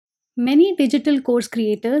Many digital course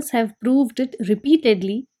creators have proved it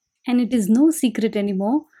repeatedly, and it is no secret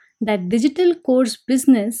anymore that digital course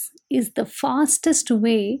business is the fastest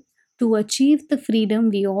way to achieve the freedom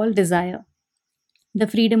we all desire, the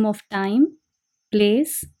freedom of time,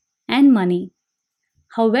 place, and money.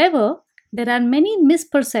 However, there are many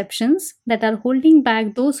misperceptions that are holding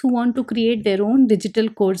back those who want to create their own digital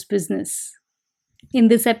course business. In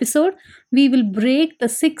this episode, we will break the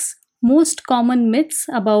six most common myths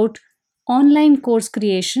about online course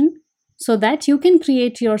creation so that you can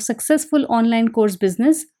create your successful online course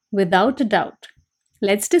business without a doubt.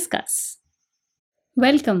 Let's discuss.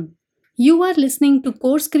 Welcome. You are listening to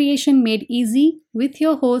Course Creation Made Easy with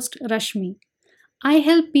your host Rashmi. I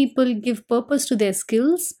help people give purpose to their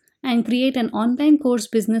skills and create an online course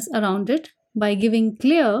business around it by giving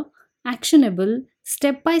clear, actionable,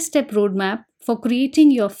 step by step roadmap for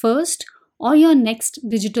creating your first or your next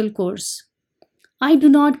digital course. I do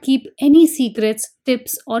not keep any secrets,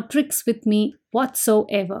 tips, or tricks with me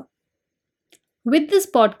whatsoever. With this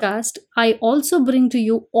podcast, I also bring to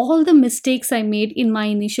you all the mistakes I made in my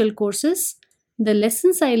initial courses, the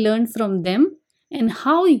lessons I learned from them, and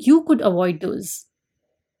how you could avoid those.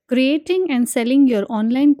 Creating and selling your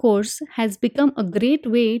online course has become a great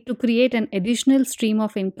way to create an additional stream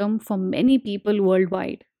of income for many people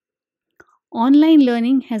worldwide. Online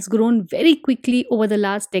learning has grown very quickly over the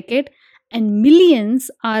last decade, and millions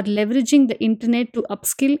are leveraging the internet to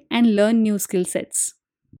upskill and learn new skill sets.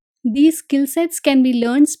 These skill sets can be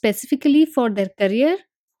learned specifically for their career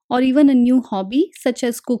or even a new hobby such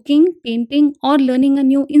as cooking, painting, or learning a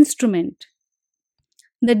new instrument.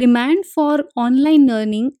 The demand for online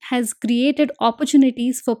learning has created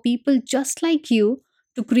opportunities for people just like you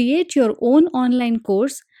to create your own online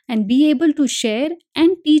course and be able to share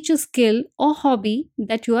and teach a skill or hobby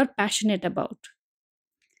that you are passionate about.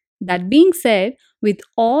 That being said, with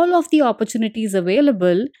all of the opportunities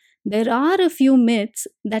available, there are a few myths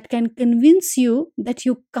that can convince you that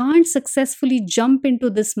you can't successfully jump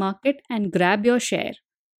into this market and grab your share.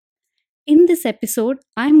 In this episode,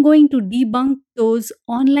 I'm going to debunk those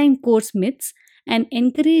online course myths and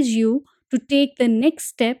encourage you to take the next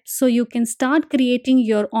step so you can start creating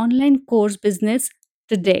your online course business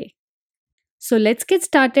today. So let's get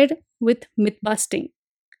started with myth busting.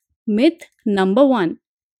 Myth number one: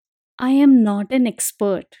 I am not an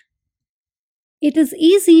expert. It is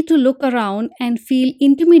easy to look around and feel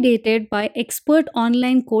intimidated by expert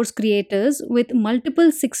online course creators with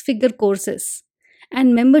multiple six figure courses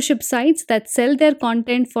and membership sites that sell their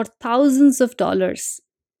content for thousands of dollars.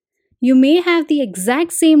 You may have the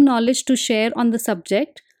exact same knowledge to share on the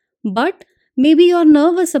subject, but maybe you're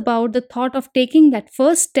nervous about the thought of taking that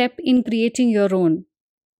first step in creating your own.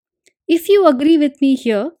 If you agree with me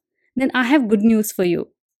here, then I have good news for you.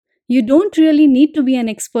 You don't really need to be an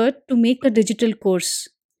expert to make a digital course.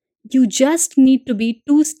 You just need to be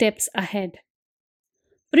two steps ahead.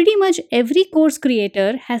 Pretty much every course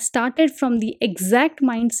creator has started from the exact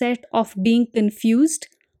mindset of being confused,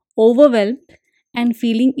 overwhelmed, and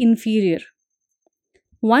feeling inferior.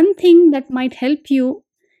 One thing that might help you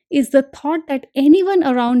is the thought that anyone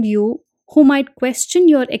around you who might question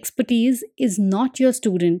your expertise is not your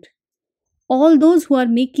student. All those who are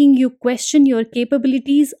making you question your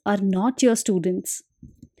capabilities are not your students.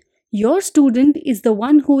 Your student is the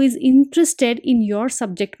one who is interested in your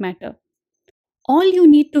subject matter. All you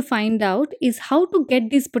need to find out is how to get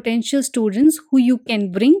these potential students who you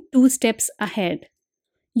can bring two steps ahead.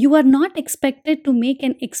 You are not expected to make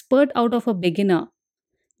an expert out of a beginner.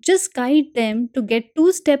 Just guide them to get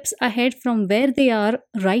two steps ahead from where they are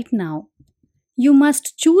right now. You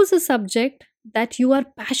must choose a subject that you are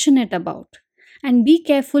passionate about and be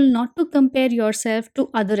careful not to compare yourself to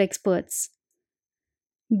other experts.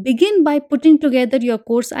 Begin by putting together your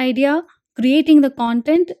course idea, creating the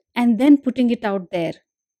content, and then putting it out there.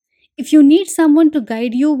 If you need someone to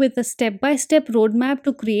guide you with a step by step roadmap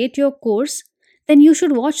to create your course, then you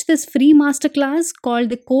should watch this free masterclass called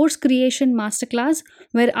the Course Creation Masterclass,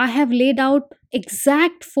 where I have laid out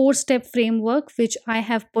exact 4-step framework which I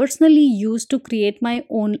have personally used to create my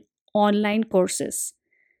own online courses.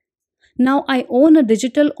 Now I own a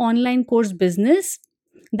digital online course business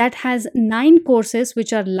that has 9 courses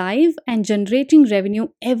which are live and generating revenue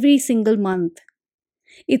every single month.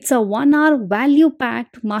 It's a 1-hour value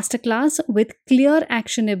packed masterclass with clear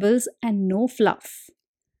actionables and no fluff.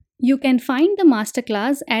 You can find the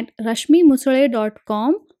masterclass at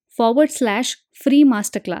rashmimusale.com/free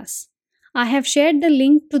masterclass. I have shared the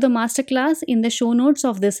link to the masterclass in the show notes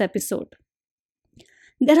of this episode.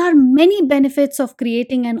 There are many benefits of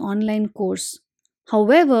creating an online course.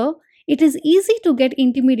 However, It is easy to get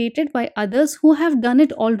intimidated by others who have done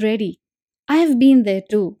it already. I have been there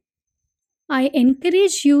too. I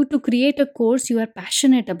encourage you to create a course you are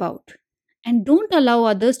passionate about and don't allow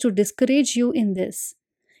others to discourage you in this.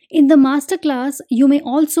 In the masterclass, you may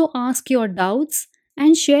also ask your doubts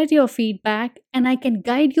and share your feedback, and I can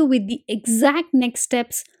guide you with the exact next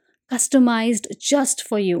steps customized just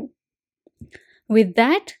for you. With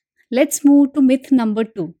that, let's move to myth number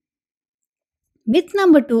two. Myth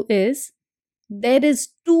number two is there is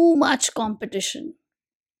too much competition.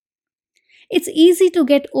 It's easy to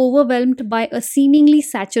get overwhelmed by a seemingly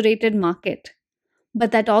saturated market,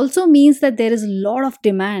 but that also means that there is a lot of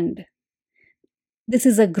demand. This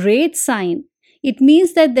is a great sign. It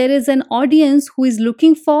means that there is an audience who is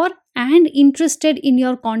looking for and interested in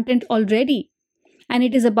your content already, and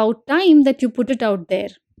it is about time that you put it out there.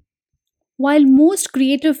 While most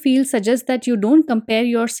creative fields suggest that you don't compare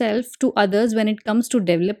yourself to others when it comes to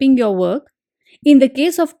developing your work, in the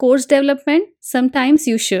case of course development, sometimes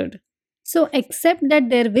you should. So, accept that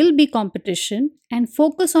there will be competition and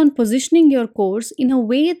focus on positioning your course in a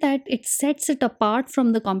way that it sets it apart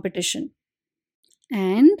from the competition.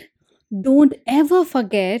 And don't ever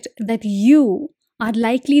forget that you are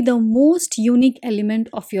likely the most unique element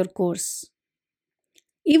of your course.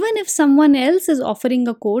 Even if someone else is offering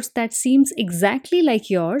a course that seems exactly like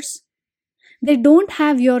yours, they don't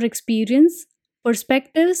have your experience,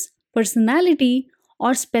 perspectives, personality,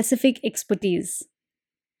 or specific expertise.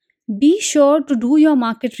 Be sure to do your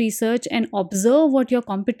market research and observe what your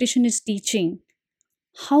competition is teaching,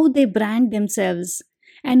 how they brand themselves,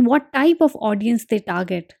 and what type of audience they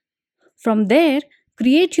target. From there,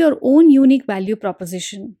 create your own unique value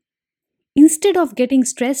proposition. Instead of getting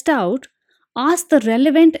stressed out, ask the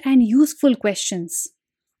relevant and useful questions.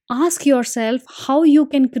 Ask yourself how you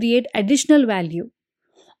can create additional value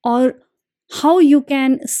or how you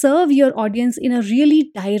can serve your audience in a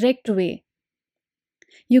really direct way.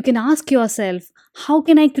 You can ask yourself, how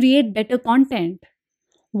can I create better content?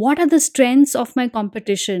 What are the strengths of my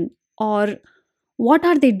competition? Or what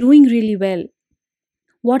are they doing really well?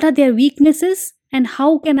 What are their weaknesses and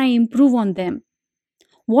how can I improve on them?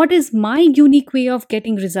 What is my unique way of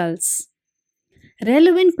getting results?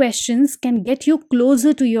 Relevant questions can get you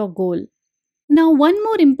closer to your goal. Now, one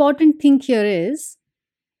more important thing here is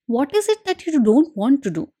what is it that you don't want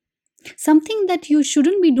to do? Something that you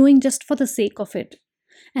shouldn't be doing just for the sake of it.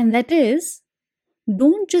 And that is,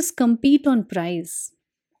 don't just compete on price.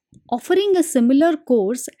 Offering a similar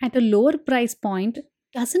course at a lower price point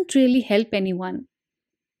doesn't really help anyone.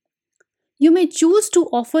 You may choose to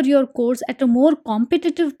offer your course at a more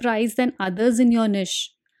competitive price than others in your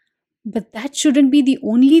niche, but that shouldn't be the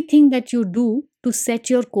only thing that you do to set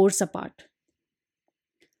your course apart.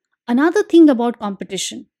 Another thing about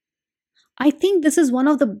competition, I think this is one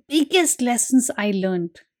of the biggest lessons I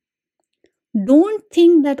learned. Don't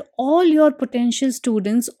think that all your potential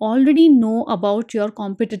students already know about your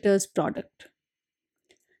competitor's product.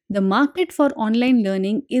 The market for online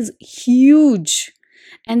learning is huge,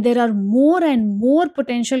 and there are more and more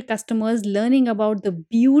potential customers learning about the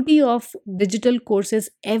beauty of digital courses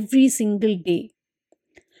every single day.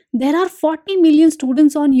 There are 40 million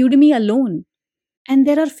students on Udemy alone, and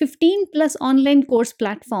there are 15 plus online course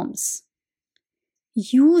platforms.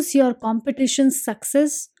 Use your competition's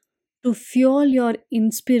success to fuel your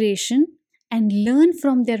inspiration and learn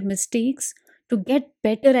from their mistakes to get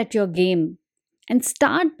better at your game and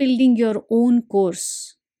start building your own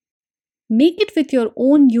course. Make it with your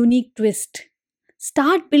own unique twist.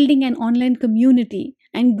 Start building an online community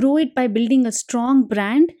and grow it by building a strong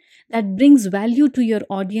brand that brings value to your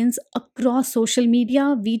audience across social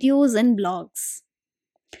media, videos, and blogs.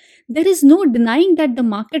 There is no denying that the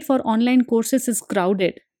market for online courses is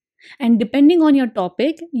crowded. And depending on your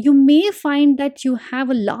topic, you may find that you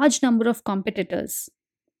have a large number of competitors.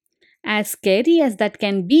 As scary as that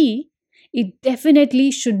can be, it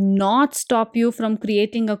definitely should not stop you from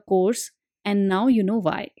creating a course, and now you know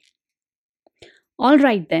why.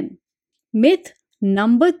 Alright then, myth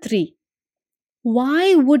number 3.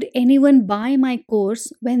 Why would anyone buy my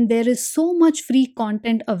course when there is so much free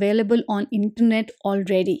content available on internet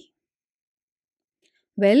already?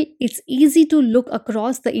 Well, it's easy to look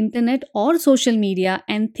across the internet or social media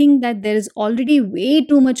and think that there is already way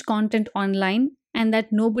too much content online and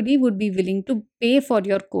that nobody would be willing to pay for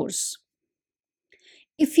your course.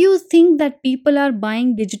 If you think that people are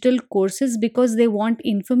buying digital courses because they want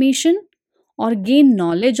information or gain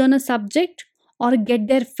knowledge on a subject or get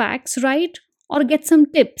their facts right or get some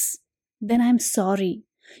tips, then I'm sorry.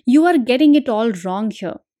 You are getting it all wrong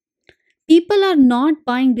here. People are not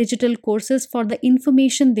buying digital courses for the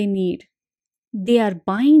information they need. They are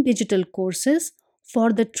buying digital courses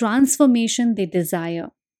for the transformation they desire.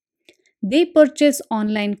 They purchase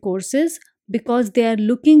online courses because they are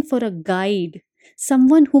looking for a guide,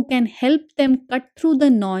 someone who can help them cut through the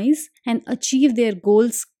noise and achieve their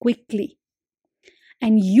goals quickly.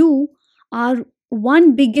 And you are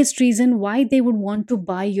one biggest reason why they would want to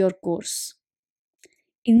buy your course.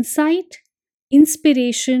 Insight,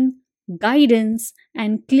 inspiration, guidance,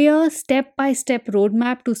 and clear step by step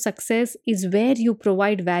roadmap to success is where you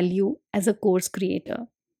provide value as a course creator.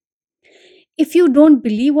 If you don't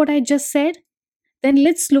believe what I just said, then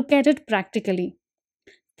let's look at it practically.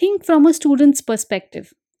 Think from a student's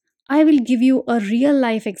perspective. I will give you a real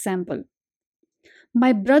life example.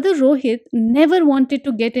 My brother Rohit never wanted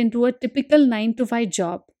to get into a typical 9 to 5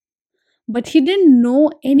 job, but he didn't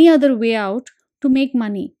know any other way out to make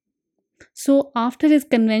money. So, after his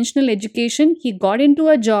conventional education, he got into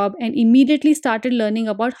a job and immediately started learning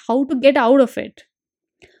about how to get out of it.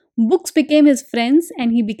 Books became his friends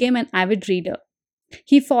and he became an avid reader.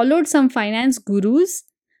 He followed some finance gurus,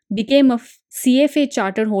 became a CFA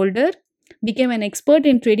charter holder, became an expert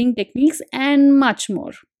in trading techniques, and much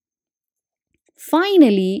more.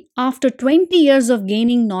 Finally, after 20 years of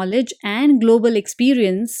gaining knowledge and global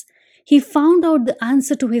experience, he found out the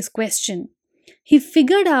answer to his question. He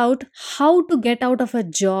figured out how to get out of a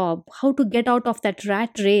job, how to get out of that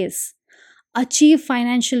rat race, achieve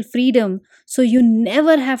financial freedom so you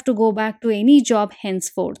never have to go back to any job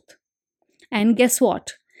henceforth. And guess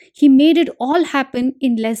what? He made it all happen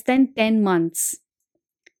in less than 10 months.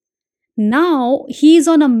 Now he is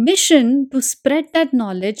on a mission to spread that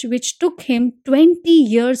knowledge which took him 20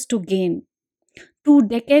 years to gain. 2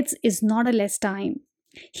 decades is not a less time.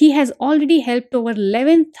 He has already helped over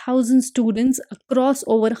 11,000 students across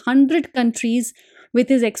over 100 countries with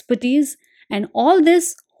his expertise, and all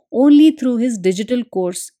this only through his digital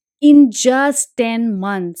course in just 10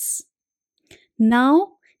 months. Now,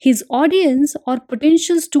 his audience or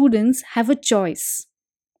potential students have a choice: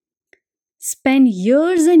 spend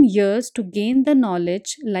years and years to gain the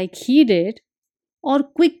knowledge like he did, or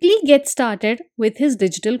quickly get started with his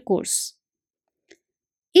digital course.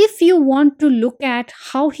 If you want to look at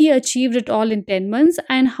how he achieved it all in 10 months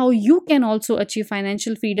and how you can also achieve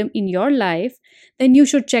financial freedom in your life, then you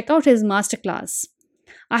should check out his masterclass.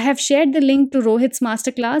 I have shared the link to Rohit's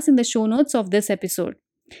masterclass in the show notes of this episode.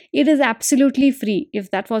 It is absolutely free if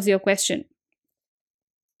that was your question.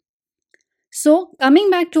 So, coming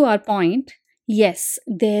back to our point, yes,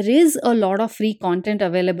 there is a lot of free content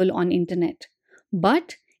available on internet,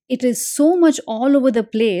 but it is so much all over the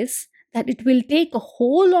place that it will take a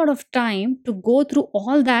whole lot of time to go through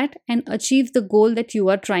all that and achieve the goal that you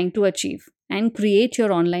are trying to achieve and create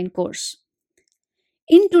your online course.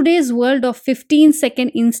 In today's world of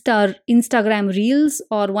 15-second Instagram reels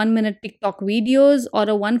or 1 minute TikTok videos or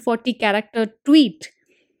a 140 character tweet,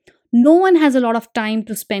 no one has a lot of time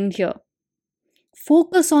to spend here.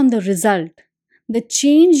 Focus on the result, the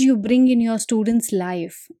change you bring in your students'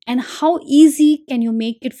 life, and how easy can you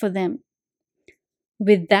make it for them.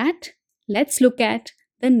 With that, let's look at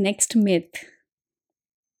the next myth.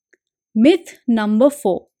 Myth number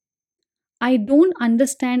 4. I don't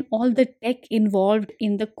understand all the tech involved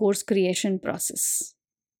in the course creation process.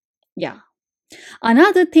 Yeah.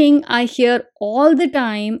 Another thing I hear all the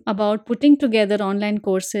time about putting together online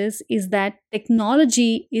courses is that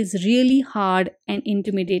technology is really hard and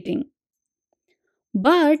intimidating.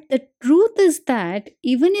 But the truth is that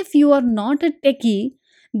even if you are not a techie,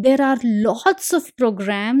 there are lots of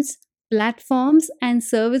programs, platforms, and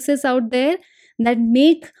services out there that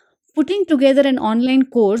make putting together an online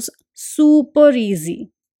course super easy.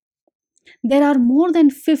 There are more than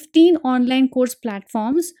 15 online course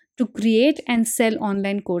platforms to create and sell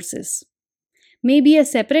online courses. Maybe a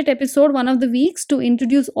separate episode one of the weeks to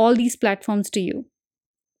introduce all these platforms to you.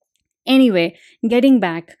 Anyway, getting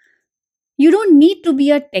back, you don't need to be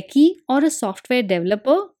a techie or a software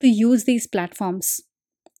developer to use these platforms.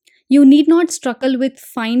 You need not struggle with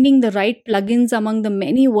finding the right plugins among the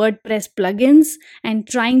many WordPress plugins and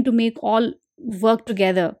trying to make all work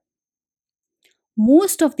together.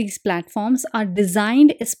 Most of these platforms are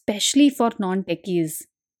designed especially for non techies.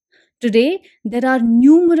 Today, there are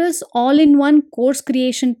numerous all in one course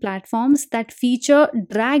creation platforms that feature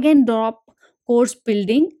drag and drop course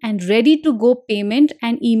building and ready to go payment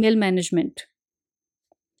and email management.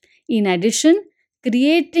 In addition,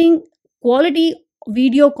 creating quality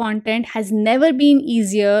video content has never been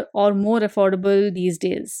easier or more affordable these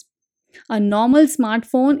days. A normal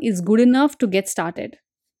smartphone is good enough to get started.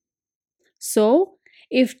 So,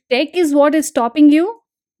 if tech is what is stopping you,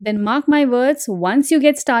 then mark my words, once you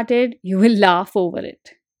get started, you will laugh over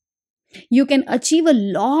it. You can achieve a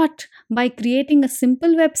lot by creating a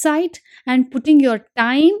simple website and putting your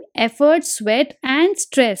time, effort, sweat, and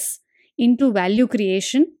stress into value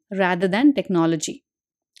creation rather than technology.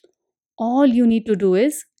 All you need to do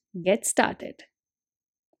is get started.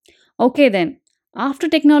 Okay, then, after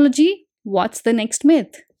technology, what's the next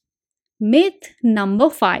myth? Myth number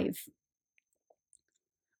 5: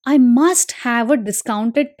 I must have a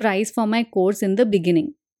discounted price for my course in the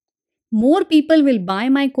beginning. More people will buy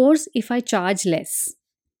my course if I charge less.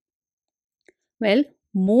 Well,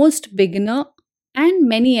 most beginner and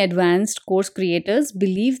many advanced course creators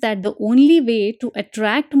believe that the only way to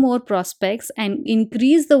attract more prospects and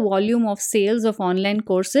increase the volume of sales of online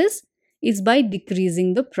courses is by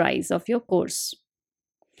decreasing the price of your course.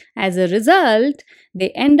 As a result, they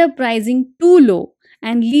end up pricing too low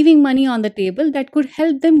and leaving money on the table that could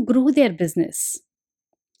help them grow their business.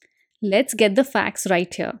 Let's get the facts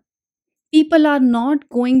right here. People are not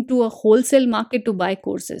going to a wholesale market to buy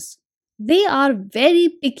courses. They are very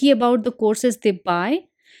picky about the courses they buy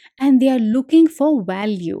and they are looking for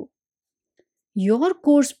value. Your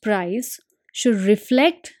course price should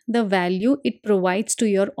reflect the value it provides to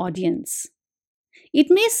your audience. It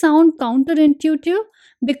may sound counterintuitive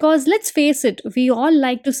because let's face it, we all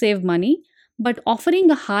like to save money, but offering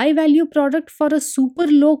a high value product for a super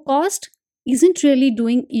low cost isn't really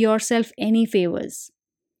doing yourself any favors.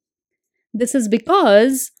 This is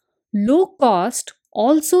because low cost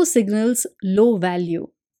also signals low value.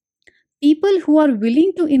 People who are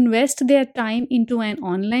willing to invest their time into an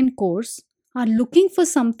online course are looking for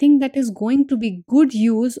something that is going to be good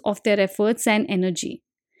use of their efforts and energy.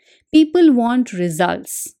 People want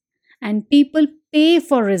results and people pay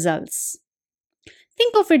for results.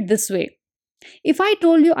 Think of it this way: if I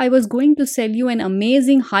told you I was going to sell you an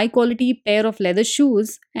amazing high quality pair of leather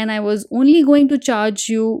shoes and I was only going to charge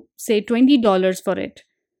you, say, $20 for it,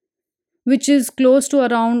 which is close to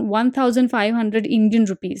around 1500 Indian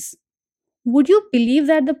rupees, would you believe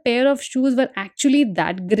that the pair of shoes were actually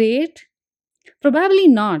that great? Probably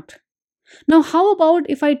not. Now, how about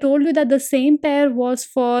if I told you that the same pair was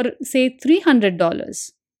for, say,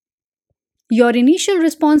 $300? Your initial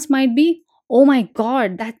response might be, "Oh my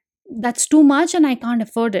god, that's too much and I can't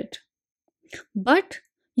afford it." But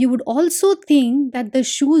you would also think that the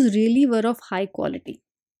shoes really were of high quality.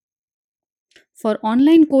 For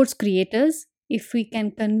online course creators, if we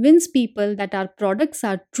can convince people that our products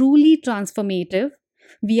are truly transformative,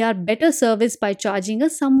 we are better serviced by charging a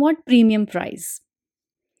somewhat premium price.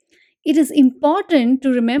 It is important to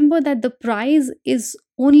remember that the price is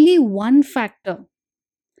only one factor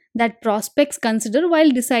that prospects consider while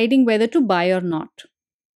deciding whether to buy or not.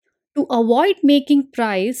 To avoid making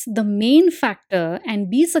price the main factor and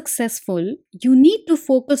be successful, you need to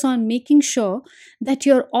focus on making sure that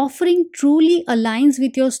your offering truly aligns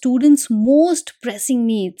with your students' most pressing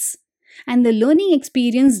needs and the learning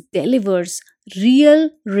experience delivers real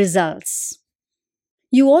results.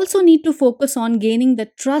 You also need to focus on gaining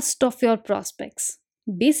the trust of your prospects,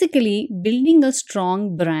 basically, building a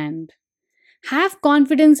strong brand. Have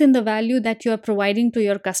confidence in the value that you are providing to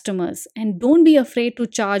your customers and don't be afraid to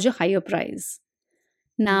charge a higher price.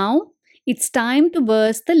 Now, it's time to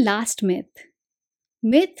burst the last myth.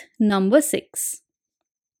 Myth number 6: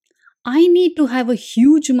 I need to have a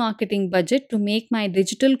huge marketing budget to make my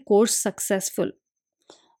digital course successful,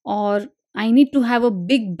 or I need to have a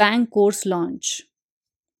big bang course launch.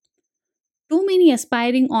 Too many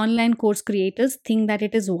aspiring online course creators think that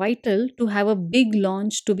it is vital to have a big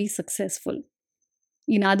launch to be successful.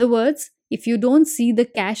 In other words, if you don't see the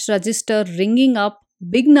cash register ringing up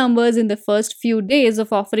big numbers in the first few days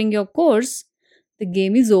of offering your course, the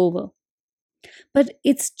game is over. But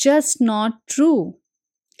it's just not true.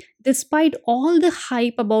 Despite all the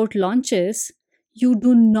hype about launches, you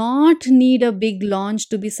do not need a big launch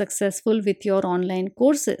to be successful with your online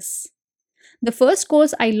courses. The first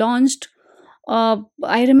course I launched,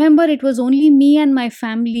 I remember it was only me and my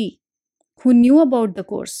family who knew about the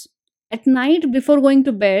course. At night before going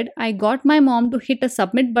to bed, I got my mom to hit a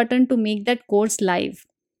submit button to make that course live.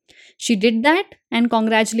 She did that and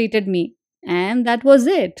congratulated me. And that was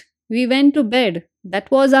it. We went to bed.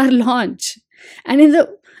 That was our launch. And in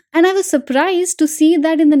the and I was surprised to see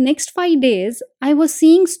that in the next 5 days I was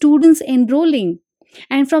seeing students enrolling.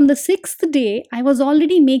 And from the 6th day I was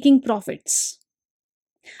already making profits.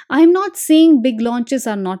 I'm not saying big launches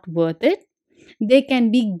are not worth it. They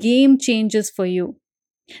can be game changers for you.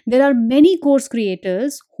 There are many course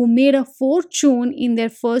creators who made a fortune in their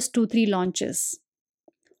first 2 3 launches.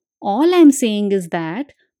 All I'm saying is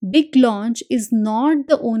that big launch is not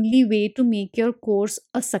the only way to make your course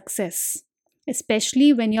a success,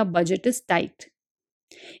 especially when your budget is tight.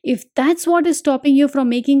 If that's what is stopping you from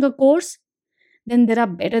making a course, then there are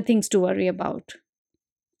better things to worry about.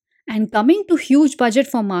 And coming to huge budget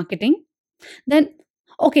for marketing, then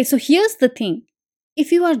okay, so here's the thing.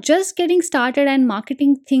 If you are just getting started and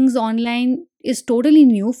marketing things online is totally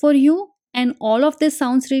new for you and all of this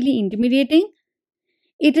sounds really intimidating,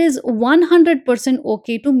 it is 100%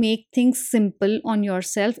 okay to make things simple on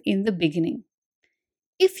yourself in the beginning.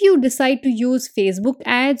 If you decide to use Facebook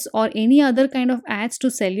ads or any other kind of ads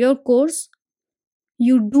to sell your course,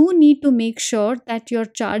 you do need to make sure that you're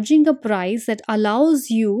charging a price that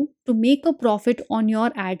allows you to make a profit on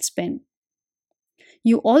your ad spend.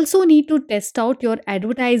 You also need to test out your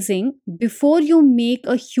advertising before you make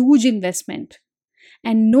a huge investment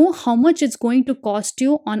and know how much it's going to cost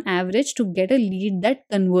you on average to get a lead that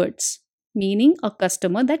converts, meaning a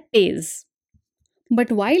customer that pays.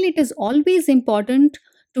 But while it is always important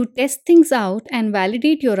to test things out and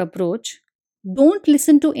validate your approach, don't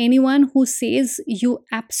listen to anyone who says you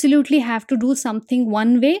absolutely have to do something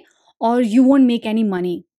one way or you won't make any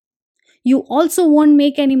money. You also won't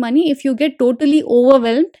make any money if you get totally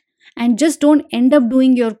overwhelmed and just don't end up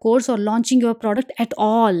doing your course or launching your product at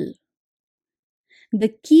all. The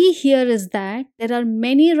key here is that there are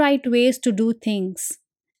many right ways to do things,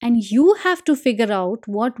 and you have to figure out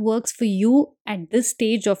what works for you at this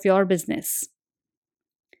stage of your business.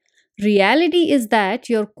 Reality is that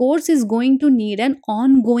your course is going to need an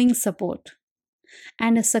ongoing support,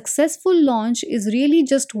 and a successful launch is really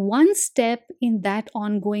just one step in that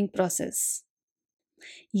ongoing process.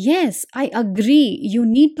 Yes, I agree. You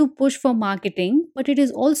need to push for marketing, but it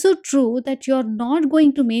is also true that you're not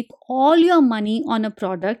going to make all your money on a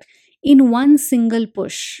product in one single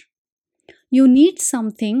push. You need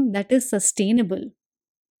something that is sustainable.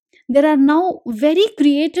 There are now very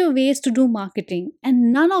creative ways to do marketing,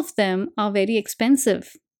 and none of them are very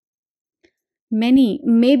expensive. Many,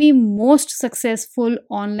 maybe most successful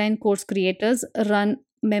online course creators run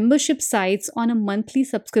membership sites on a monthly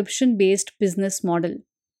subscription based business model.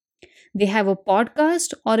 They have a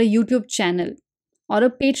podcast or a YouTube channel or a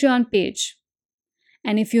Patreon page.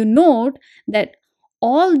 And if you note that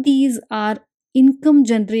all these are income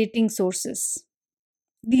generating sources,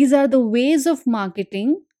 these are the ways of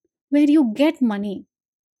marketing where you get money.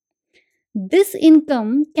 This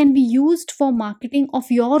income can be used for marketing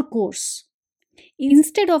of your course.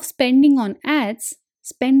 Instead of spending on ads,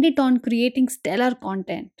 spend it on creating stellar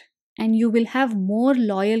content and you will have more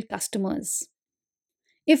loyal customers.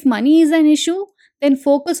 If money is an issue, then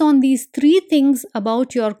focus on these three things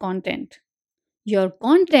about your content. Your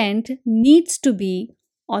content needs to be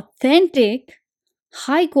authentic,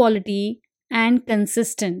 high quality, and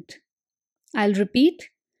consistent. I'll repeat,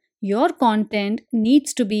 your content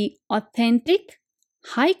needs to be authentic,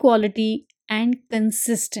 high quality, and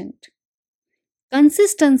consistent.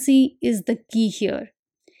 Consistency is the key here.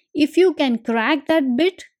 If you can crack that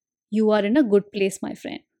bit, you are in a good place, my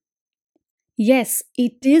friend. Yes,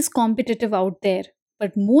 it is competitive out there,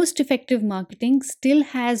 but most effective marketing still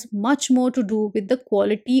has much more to do with the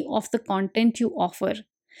quality of the content you offer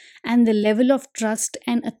and the level of trust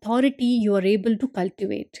and authority you are able to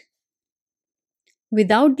cultivate.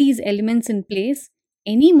 Without these elements in place,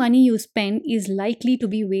 any money you spend is likely to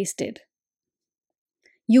be wasted.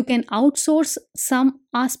 You can outsource some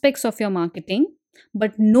aspects of your marketing,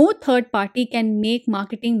 but no third party can make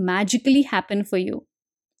marketing magically happen for you.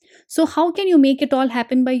 So, how can you make it all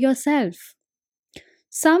happen by yourself?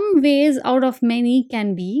 Some ways out of many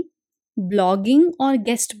can be blogging or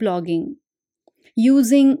guest blogging,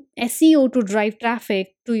 using SEO to drive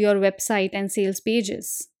traffic to your website and sales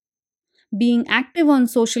pages, being active on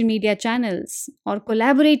social media channels, or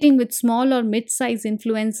collaborating with small or mid sized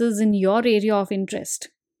influencers in your area of interest.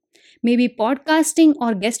 Maybe podcasting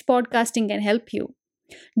or guest podcasting can help you,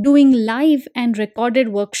 doing live and recorded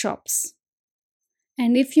workshops.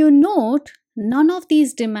 And if you note, none of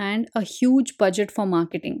these demand a huge budget for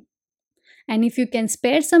marketing. And if you can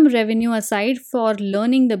spare some revenue aside for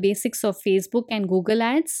learning the basics of Facebook and Google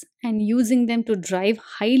ads and using them to drive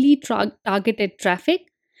highly targeted traffic,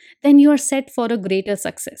 then you are set for a greater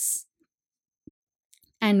success.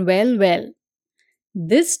 And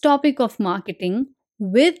this topic of marketing,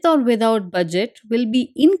 with or without budget, will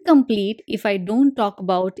be incomplete if I don't talk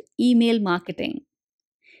about email marketing.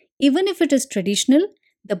 Even if it is traditional,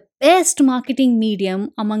 the best marketing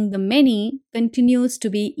medium among the many continues to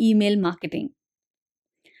be email marketing.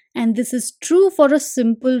 And this is true for a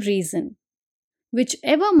simple reason.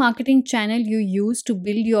 Whichever marketing channel you use to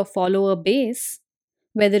build your follower base,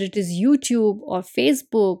 whether it is YouTube or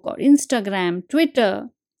Facebook or Instagram, Twitter,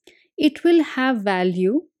 it will have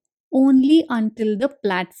value only until the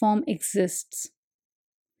platform exists.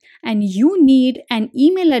 and you need an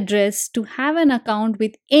email address to have an account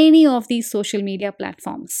with any of these social media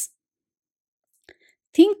platforms.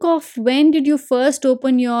 Think of when did you first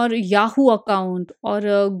open your Yahoo account or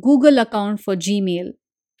a Google account for Gmail.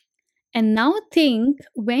 And now think,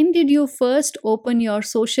 when did you first open your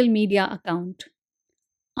social media account?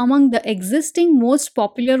 Among the existing most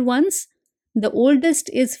popular ones, the oldest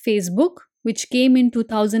is Facebook, which came in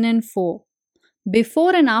 2004.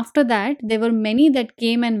 Before and after that, there were many that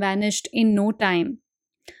came and vanished in no time.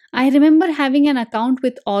 I remember having an account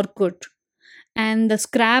with Orkut and the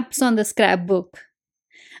scraps on the scrapbook.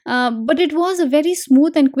 But it was a very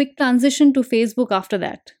smooth and quick transition to Facebook after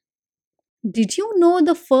that. Did you know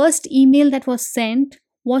the first email that was sent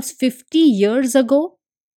was 50 years ago?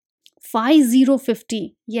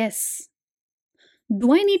 5050, yes.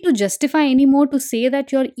 Do I need to justify anymore to say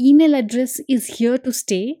that your email address is here to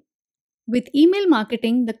stay? With email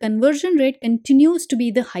marketing, the conversion rate continues to be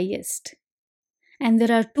the highest. And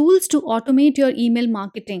there are tools to automate your email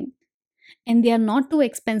marketing, and they are not too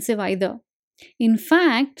expensive either. In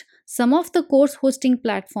fact, some of the course hosting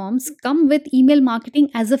platforms come with email marketing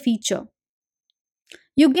as a feature.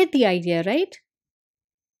 You get the idea, right?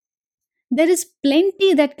 There is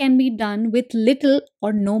plenty that can be done with little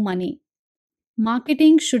or no money.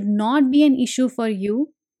 Marketing should not be an issue for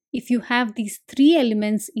you if you have these three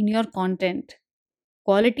elements in your content: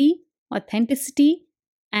 quality, authenticity,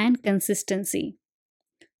 and consistency.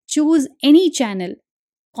 Choose any channel.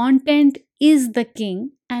 Content is the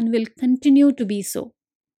king and will continue to be so.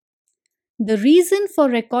 The reason for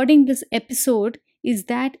recording this episode is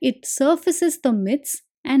that it surfaces the myths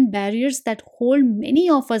and barriers that hold many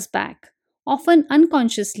of us back, often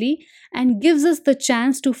unconsciously, and gives us the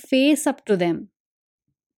chance to face up to them.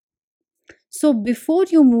 So, before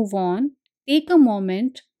you move on, take a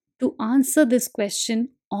moment to answer this question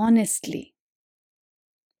honestly.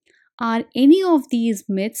 Are any of these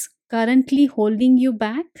myths currently holding you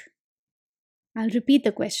back? I'll repeat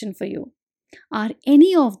the question for you. Are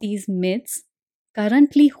any of these myths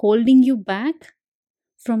currently holding you back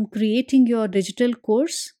from creating your digital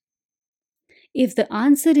course? If the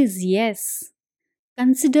answer is yes,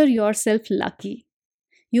 consider yourself lucky.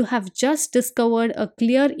 You have just discovered a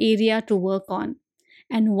clear area to work on,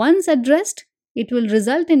 and once addressed, it will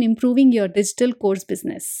result in improving your digital course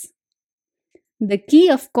business. The key,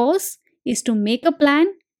 of course, is to make a plan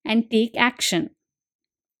and take action.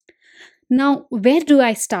 Now, where do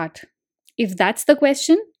I start? If that's the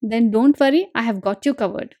question, then don't worry, I have got you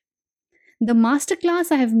covered. The masterclass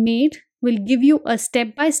I have made will give you a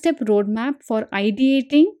step-by-step roadmap for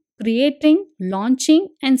ideating, creating, launching,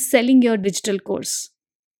 and selling your digital course.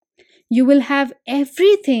 You will have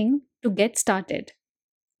everything to get started.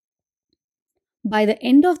 By the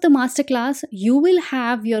end of the masterclass, you will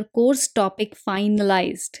have your course topic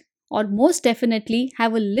finalized, or most definitely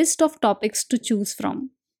have a list of topics to choose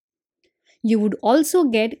from. You would also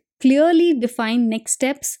get clearly defined next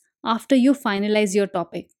steps after you finalize your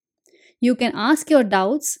topic. You can ask your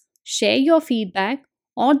doubts, share your feedback,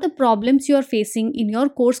 or the problems you are facing in your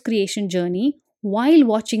course creation journey while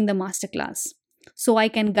watching the masterclass. So I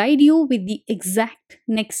can guide you with the exact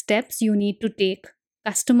next steps you need to take,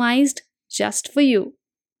 customized just for you.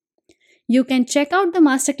 You can check out the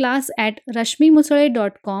masterclass at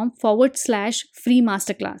rashmimusare.com/free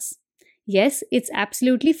masterclass. Yes, it's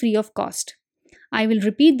absolutely free of cost. I will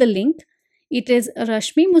repeat the link. It is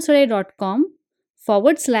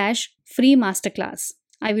rashmimusare.com/free masterclass.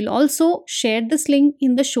 I will also share this link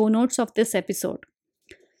in the show notes of this episode.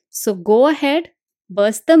 So go ahead,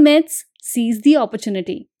 burst the myths, seize the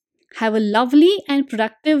opportunity. Have a lovely and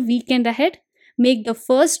productive weekend ahead. Make the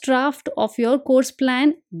first draft of your course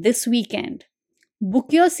plan this weekend.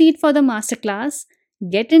 Book your seat for the masterclass.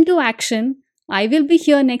 Get into action. I will be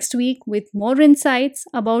here next week with more insights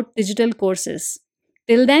about digital courses.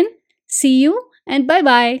 Till then, see you and bye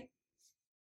bye.